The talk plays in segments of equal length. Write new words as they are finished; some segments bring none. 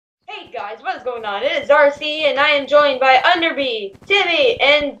Guys, what is going on? It is RC, and I am joined by UnderB, Timmy,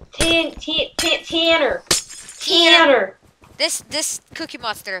 and Tanner. This Cookie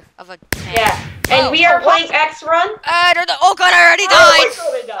Monster of a tank. Yeah, and we are playing Xrun. I don't know. Oh god, I already died.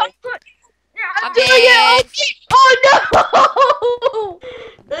 I'm dead. Oh no!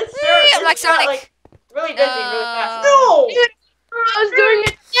 This I'm like Sonic. Like, really busy, really fast. No! I was doing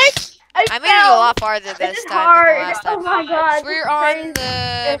it. I made it a lot farther this time than the last time. Oh my god. So we're on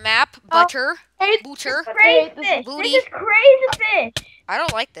the map, Booter. This is crazy fish. I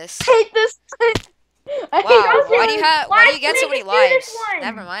don't like this. Hate this. Wow, why do you get so many lives?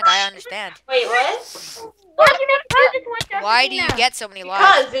 Never mind, I understand. Wait, what? Why do you never do this one, Justin? Why do you get so many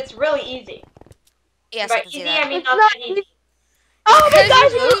lives? Because it's really easy. Yes, By I can see easy, that. I mean It's not not that easy. Oh my Because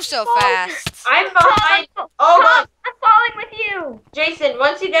gosh, you move so fast. I'm behind. Tom, Oh, I'm falling with you. Jason,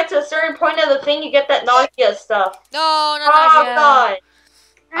 once you get to a certain point of the thing, you get that nausea stuff. No, Oh, God.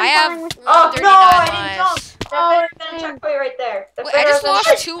 I have Oh, 139 no, I didn't jump. lives. That better been a checkpoint right there. Wait, I just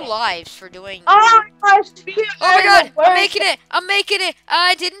lost 2 lives for doing. Oh my gosh. Oh my god, I'm making it. I'm making it.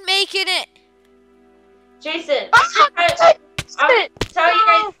 I didn't make it. Jason, I'll tell you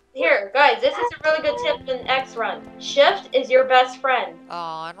guys here, guys. This is a really good tip in Xrun. Shift is your best friend. Oh,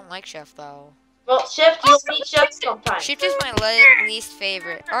 I don't like Shift though. Well, Shift, you'll need Shift sometimes. Shift is my least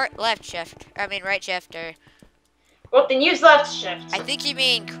favorite. Or left shift. I mean right shift. Or Well, then use left Shift. I think you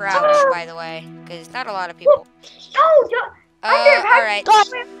mean crouch, by the way, because not a lot of people. Oh, All right.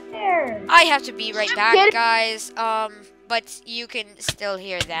 there. I have to be right back, guys. But you can still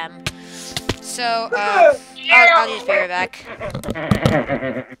hear them. So, I'll just be right back.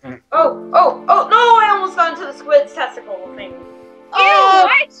 Oh, no, I almost got into the squid's testicle thing. Oh,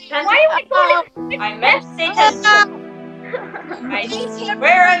 why are we going I meant to say testicle. I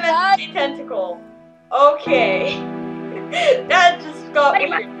swear I meant to say tentacle. Okay. That just got me.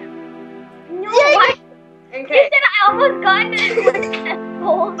 No, what? You Okay. said I almost got into this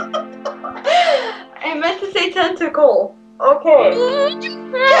testicle. I meant to say tentacle. Okay.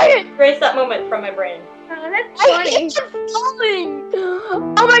 Erase that moment from my brain. Oh, that's funny.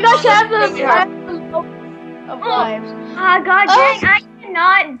 Oh my gosh, I have the lives. Ah, god dang, I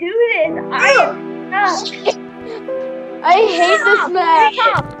cannot do this. I hate this map.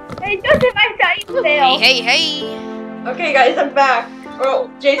 Hey, Joseph, I saw you fail. Hey. Okay, guys, I'm back. Oh,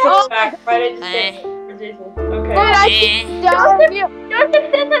 Jason's back. Right, I just did for Jason. Okay. Joseph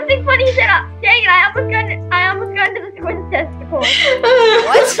said something funny. He said, dang it, I almost got into the squid's testicle.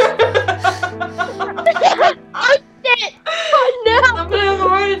 What? Oh, shit. Oh, no. I'm gonna have a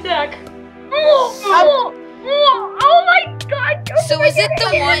heart attack. Oh my god. Joseph, So is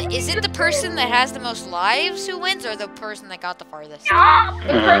it the person that has the most lives who wins, or the person that got the farthest? The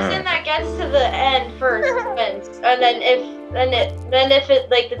person that gets to the end first wins, and then if it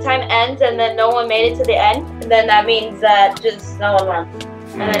like the time ends and then no one made it to the end, then that means that just no one won.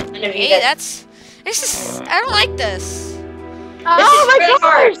 And then if you Hey, I don't like this. Oh my really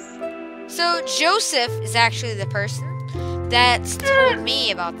gosh. So Joseph is actually the person that's told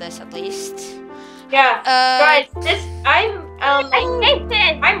me about this, at least. Yeah, guys, I'm I hate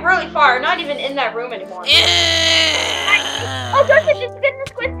this. I'm really far, not even in that room anymore. Oh, Joseph, did you get in the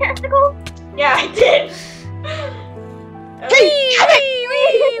squid's testicle? Yeah, I did.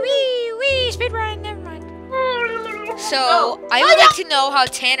 Speedrun, never mind. So, I would like to know how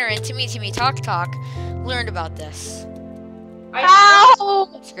Tanner and Timmy Talk learned about this.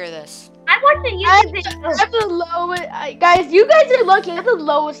 Screw this. I watched a YouTube video. I have the lowest, guys. You guys are lucky. I have the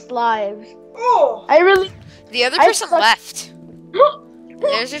lowest lives. Oh. The other person left.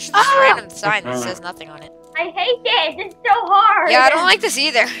 There's just this random sign that says nothing on it. I hate this. It's so hard. Yeah, I don't like this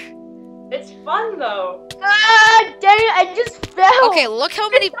either. It's fun though. Ah, dang it! I just fell. Okay, look how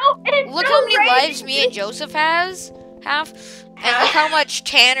many lives me and Joseph have, and look how much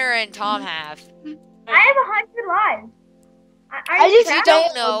Tanner and Tom have. I have 100 lives. If you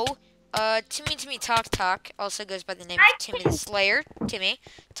don't know, Timmy Talk also goes by the name of Timmy the Slayer, Timmy,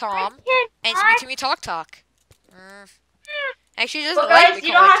 Tom, and Timmy Talk. Actually, doesn't Well, like guys,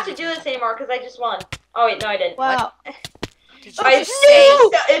 you don't have to do this anymore because I just won. Oh wait, no, I didn't. Wow. Did you just say?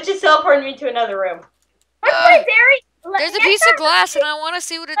 It just teleported me to another room. There's a piece of glass, and I want to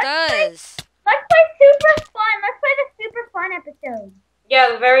see what it does. Let's play super fun. Let's play the super fun episode.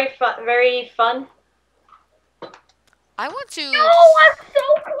 Yeah, very fun. Very fun. I want to. No, I'm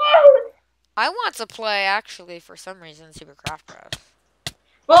so close. I want to play actually for some reason Super Craft Bros.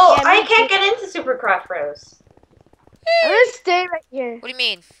 Well, Yeah, I can't get into Super Craft Bros. I'm gonna stay right here. What do you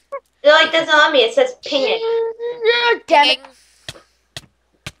mean? It like doesn't on me. It says ping it. Damn it.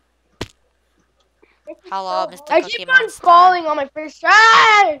 Hello, Mr. I Cookie keep on Monster. falling on my first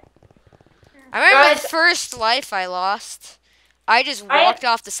try. I remember Guys, the first life I lost. I just walked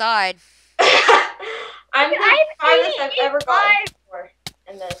off the side. I'm the farthest I've ever gotten before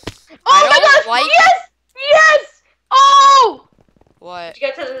in this. Oh my gosh! like- Yes! Yes! Oh! What? Did you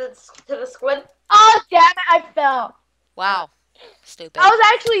get to the squid? Oh damn it! I fell. Wow. Stupid. I was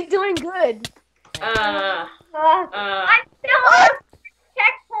actually doing good. I'm still on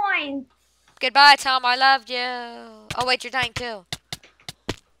checkpoint. Goodbye, Tom. I loved you. Oh wait, you're dying too.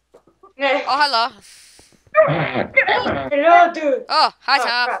 Oh hello. Hello, dude. Oh hi, Oh,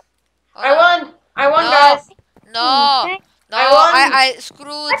 Tom. crap. Oh, I won, No. guys. No. Okay. No. I won. I screw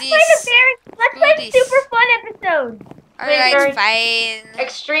Let's this. play the super fun episode. Alright, very- fine.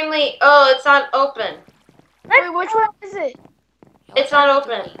 Extremely. Oh, it's not open. Let's Wait, which one is it? It's not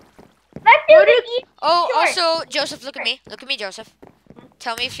open. Let's do the Oh, Sure. also, Joseph, look at me. Look at me, Joseph.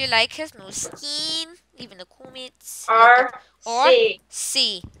 Tell me if you like his new skin. Leave in the comments. RC.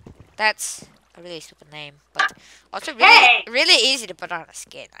 C. That's a really stupid name, but also Hey! really easy to put on a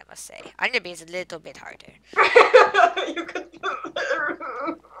skin, I must say. UnderB is a little bit harder. You could.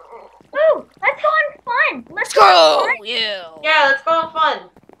 Ooh, let's go on fun. Let's Go! on fun. You! Yeah, let's go have fun.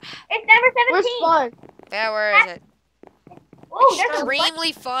 It's number Where's 17. fun? Yeah, where is it? Oh, there's a fun.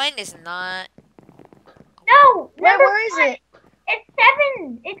 Extremely fun is not. No, number Where is it? It's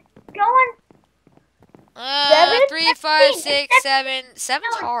 7. It's going. 7? 3, 5, 6, 17. 7.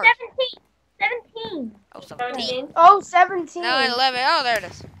 7's No, hard. 17. Oh, 17. 17. Oh, 17. 9, 11. Oh, there it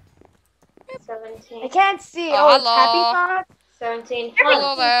is. 17. I can't see. Oh, Oh, it's happy hello. thought. 17.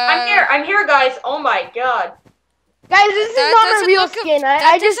 Hello there. I'm here, guys. Oh my god. Guys, this is That not my doesn't real look skin. That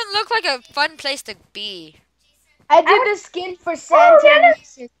I just doesn't look like a fun place to be. I did the skin for Santa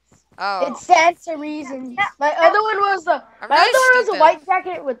reasons. Oh. It's Santa reasons. My other one was a I'm my really other one was a stupid. white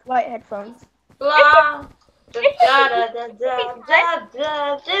jacket with white headphones. Blah. Da da da da da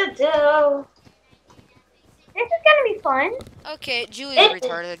da da da. This is gonna be fun. Okay, Julie's It-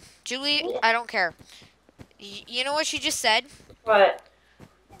 retarded. Julie, I don't care. You know what she just said? What?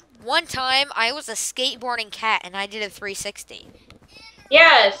 One time, I was a skateboarding cat and I did a 360.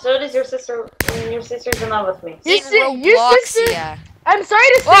 Yeah, so does your sister. And your sister's in love with me. Your In si- your Roblox, sister- yeah. I'm sorry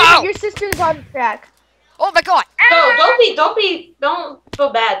to say Wow. that your sister's on track. Oh my god! No, don't feel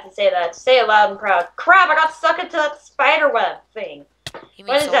bad to say that. Say it loud and proud. Crap! I got stuck into that spider web thing. You mean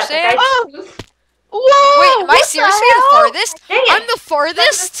What is Soul that? The Sand? guy's Oh. tooth? Whoa! Wait, am I what seriously the the hell? farthest? Dang it. I'm the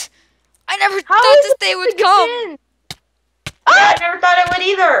farthest? I never How thought is that they it would to come. begin? I never thought I would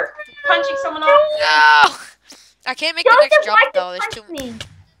either. Punching someone off. No! I can't make the Joseph next jump likes to though. There's punch too. me.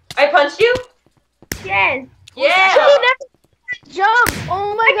 I punched you? Yes. Yeah. You never jump.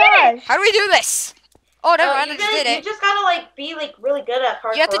 Oh my gosh. How do we do this? Oh, never mind. I you just did You it. just gotta like be like really good at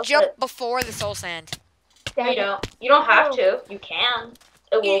hardcore. You have to jump before the soul sand. No, you don't. You don't have to. You can.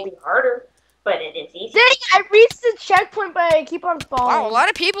 It will be harder, but it is easy. Dang, I reached the checkpoint, but I keep on falling. Wow, a lot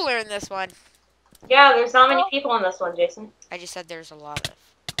of people are in this one. Yeah, there's not many people in this one, Jason. I just said there's a lot of.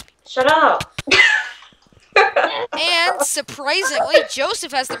 Shut up. And surprisingly,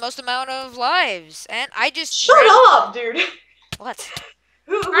 Joseph has the most amount of lives, and I just Shut up, dude. What?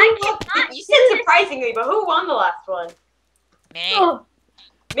 Who I won? cannot You do said this. surprisingly, but who won the last one? Me.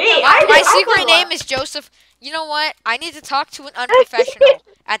 Me. My secret name is Joseph. You know what? I need to talk to an unprofessional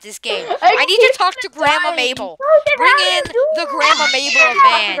at this game. I need to talk to Grandma dying. Mabel. Joseph, Bring how do in you do the that? Grandma Mabel of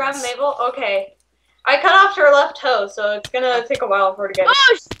Dr. Grandma Vans. Mabel? Okay. I cut off her left toe, so it's gonna take a while for her to get it.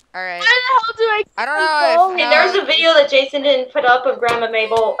 Oh, All right. why the hell do I? I don't know if And there's a video that Jason didn't put up of Grandma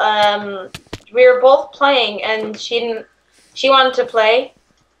Mabel. We were both playing, and she wanted to play,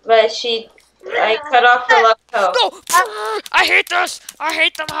 but I cut off her left toe. Go! I hate this. I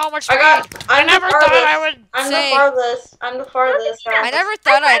hate them. How much? I I never thought I would I'm say. the farthest. I'm the farthest. I never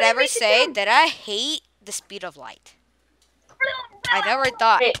thought I'd ever say that I hate the speed of light. I never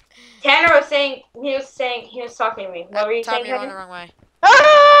thought. Wait, Tanner was saying he was talking to me. What were you Tom, saying, you're going the Tanner? wrong way.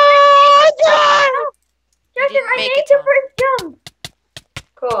 Oh, God! You Joseph, didn't I make made it, the Tom. first jump.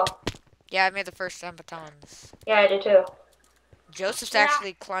 Cool. Yeah, I made the first jump batons. Yeah, I did too. Joseph's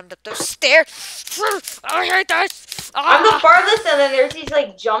actually climbed up those stairs. I hate this. I'm the Ah, farthest, and then there's these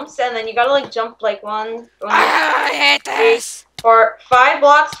like jumps, and then you gotta like jump like one, I hate this. or 5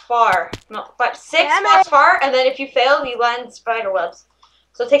 blocks far. No, 6 Damn blocks it. far, and then if you fail, you land in spider webs.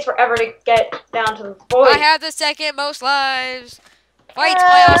 So it takes forever to get down to the void. I have the second most lives. Fight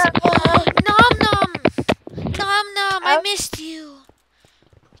my awesome. Nom nom. Nom nom. I missed you.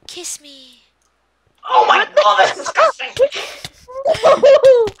 Kiss me. Oh my god, that's disgusting!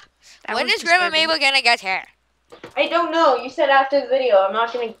 When is Grandma Mabel gonna get here? I don't know. You said after the video. I'm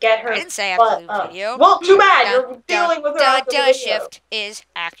not gonna get her. I didn't say after the video. Well, too bad. Dun, You're dealing with her dun, after the dun, video. shift is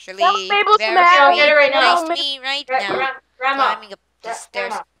actually Mabel's very mad. I'll get it right now. nice to me right now. Grandma. Climbing up the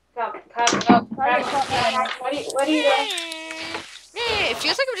stairs. Come. Grandma. What are you doing? It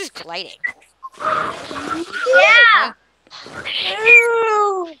feels like I'm just gliding. Yeah.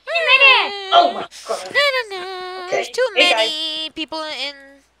 Oh my god. No. There's too Hey, many people in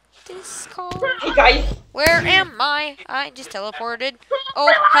this call. Hey guys. Where am I? I just teleported.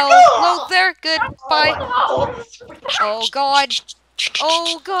 Oh, hello there. Goodbye. Oh god.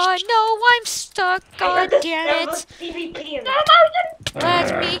 Oh god, no, I'm stuck. God damn it.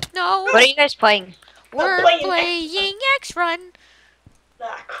 Let me know. What are you guys playing? We're playing Xrun.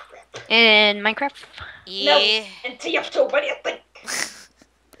 Ah, crap. In Minecraft? Yeah. And TF2, what do you think?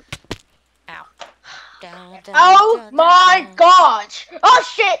 Ow. Down, Oh my gosh! Oh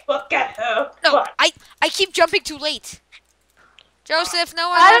shit! Look at her. No, What? I keep jumping too late. Joseph, no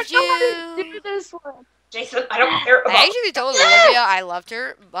one I loved don't know how to you. do this one. Jason, I don't care about I actually told Olivia I loved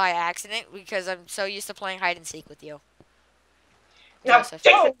her by accident because I'm so used to playing hide and seek with you. No, Joseph.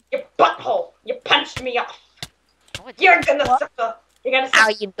 Jason, you butthole. You punched me off. What? You're gonna suffer. You're gonna How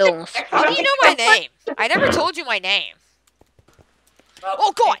suffer. you doing? How do you know my name? I never told you my name.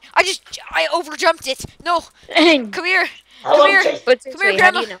 Oh god, I overjumped it. No, come here. Hello, Come here. Jason. What's Come this here, way? How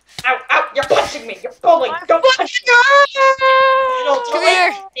do Grandma. you know? Ow, you're punching me. You're bullying. Don't punch me. Come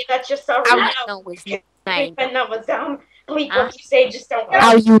here. That's just so How rude. you know his name? Bleep that was down. Bleep what you say, just don't.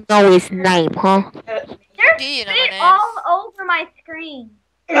 How you know his name, huh? Do you know my Spit name? all over my screen.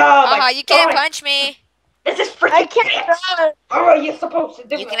 Oh my Uh-huh, you can't God. punch me. This is freaking I can't dance. run. How are you supposed to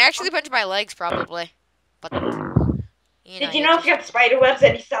do You it? can actually punch my legs, probably. But, Did you know if you have spider webs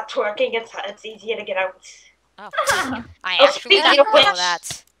and you stop twerking, it's easier to get out? Oh, I Oh, actually speaking didn't of know which-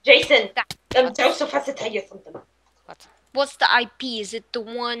 that. Jason, What? Joseph has to tell you something. What's the IP? Is it the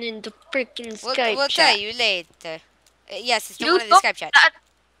one in the freaking Skype We'll chat? tell you later. Yes, it's the You one in the don't- Skype chat.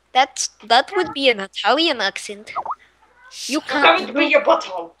 That would be an Italian accent. You You're going can't to be your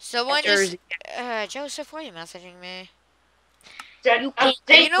butthole. Someone Jersey. just... Joseph, why are you messaging me? You can't-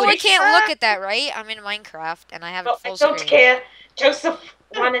 You know I can't look at that, right? I'm in Minecraft, and I have No, it full I don't screen. care. Joseph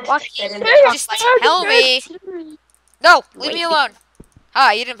wanted to What? take that in the Just tell me. No, leave me Wait. alone.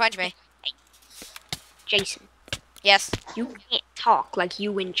 Ah, you didn't punch me. Jason, Yes. you can't talk like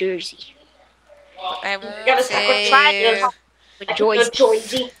you in Jersey. I You gotta won't stop with say... trying. With Joyce,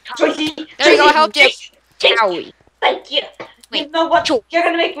 Joycey. There you go, I helped you. Howie. Thank you. You Wait, know what? Joe. You're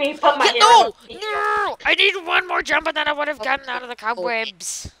gonna make me put my Yeah, hair no! on. No! I need one more jump and then I would have gotten out of the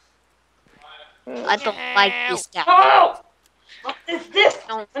cobwebs. I don't like this guy. Oh! What is this?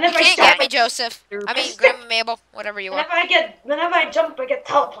 No, You Whenever I can't jump, get me, Joseph. I mean, Grandma Mabel, whatever you are. whenever I jump, I get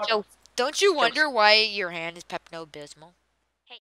teleported. Joe. Don't you wonder why your hand is Pepto-Bismol?